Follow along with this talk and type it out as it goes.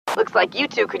Looks like you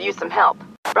two could use some help.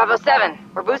 Bravo 7,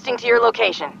 we're boosting to your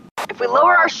location. If we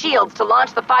lower our shields to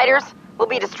launch the fighters, we'll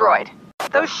be destroyed.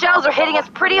 Those shells are hitting us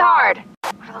pretty hard.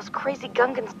 What are those crazy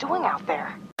Gungans doing out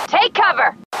there? Take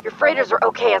cover! Your freighters are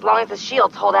okay as long as the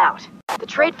shields hold out. The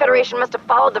Trade Federation must have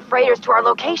followed the freighters to our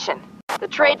location. The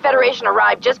Trade Federation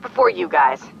arrived just before you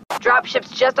guys.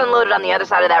 Dropships just unloaded on the other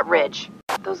side of that ridge.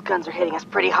 Those guns are hitting us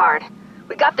pretty hard.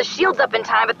 We got the shields up in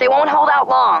time, but they won't hold out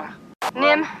long.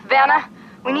 Nim, Vanna,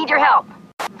 we need your help.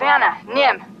 Vanna,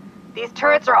 Nim, these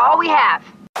turrets are all we have.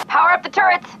 Power up the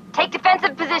turrets. Take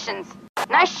defensive positions.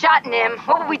 Nice shot, Nim.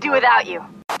 What would we do without you?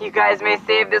 You guys may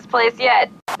save this place yet.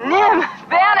 Nim!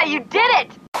 Vanna, you did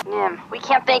it! Nim, we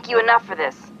can't thank you enough for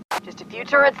this. Just a few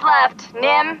turrets left.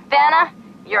 Nim, Vanna,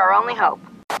 you're our only hope.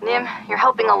 Nim, you're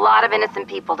helping a lot of innocent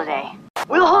people today.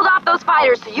 We'll hold off those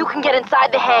fighters so you can get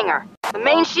inside the hangar. The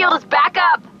main shield is back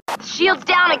up. The shield's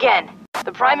down again.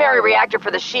 The primary reactor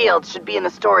for the shields should be in the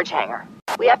storage hangar.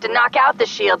 We have to knock out the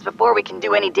shields before we can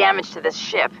do any damage to this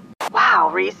ship. Wow,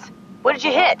 Reese. What did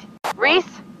you hit?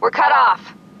 Reese, we're cut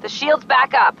off. The shield's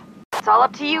back up. It's all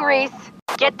up to you, Reese.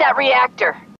 Get that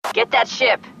reactor. Get that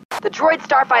ship. The droid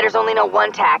starfighters only know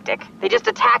one tactic. They just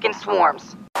attack in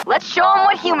swarms. Let's show them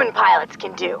what human pilots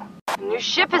can do. A new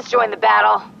ship has joined the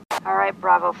battle. All right,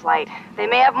 Bravo Flight. They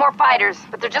may have more fighters,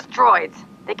 but they're just droids.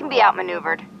 They can be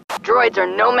outmaneuvered. Droids are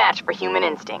no match for human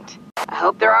instinct. I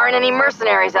hope there aren't any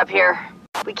mercenaries up here.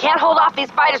 We can't hold off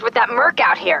these fighters with that merc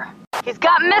out here. He's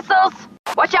got missiles.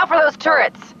 Watch out for those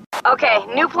turrets. Okay,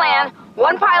 new plan.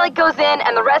 One pilot goes in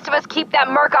and the rest of us keep that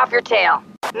merc off your tail.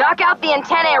 Knock out the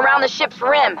antennae around the ship's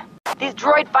rim. These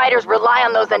droid fighters rely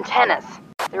on those antennas.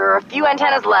 There are a few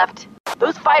antennas left.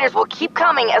 Those fighters will keep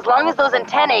coming as long as those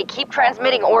antennae keep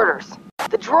transmitting orders.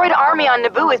 The droid army on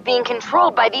Naboo is being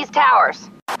controlled by these towers.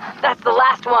 That's the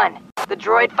last one. The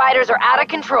droid fighters are out of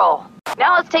control.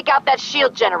 Now let's take out that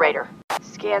shield generator.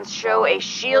 Scans show a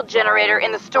shield generator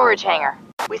in the storage hangar.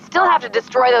 We still have to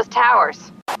destroy those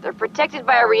towers. They're protected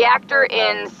by a reactor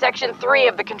in Section 3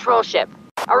 of the control ship.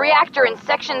 A reactor in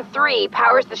Section 3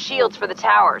 powers the shields for the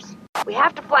towers. We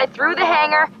have to fly through the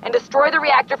hangar and destroy the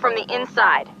reactor from the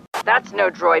inside. That's no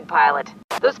droid pilot.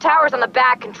 Those towers on the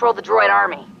back control the droid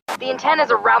army. The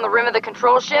antennas around the rim of the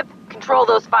control ship control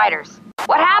those fighters.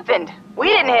 What happened? We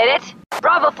didn't hit it.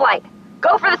 Bravo Flight,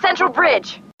 go for the central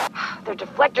bridge. Their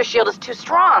deflector shield is too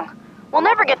strong. We'll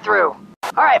never get through.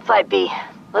 All right, Flight B,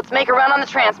 let's make a run on the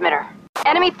transmitter.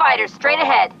 Enemy fighters straight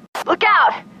ahead. Look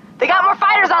out! They got more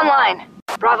fighters online.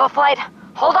 Bravo Flight,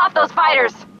 hold off those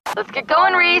fighters. Let's get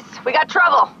going, Reese. We got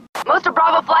trouble. Most of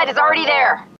Bravo Flight is already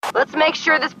there. Let's make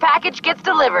sure this package gets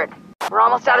delivered. We're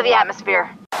almost out of the atmosphere.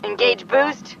 Engage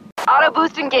boost. Auto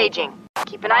boost engaging.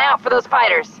 Keep an eye out for those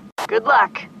fighters. Good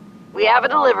luck. We have a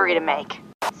delivery to make.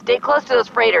 Stay close to those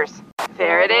freighters.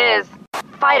 There it is.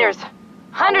 Fighters.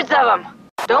 Hundreds of them.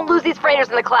 Don't lose these freighters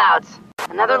in the clouds.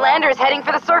 Another lander is heading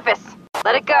for the surface.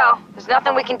 Let it go. There's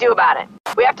nothing we can do about it.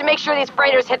 We have to make sure these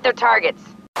freighters hit their targets.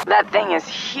 That thing is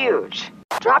huge.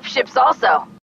 Dropships also.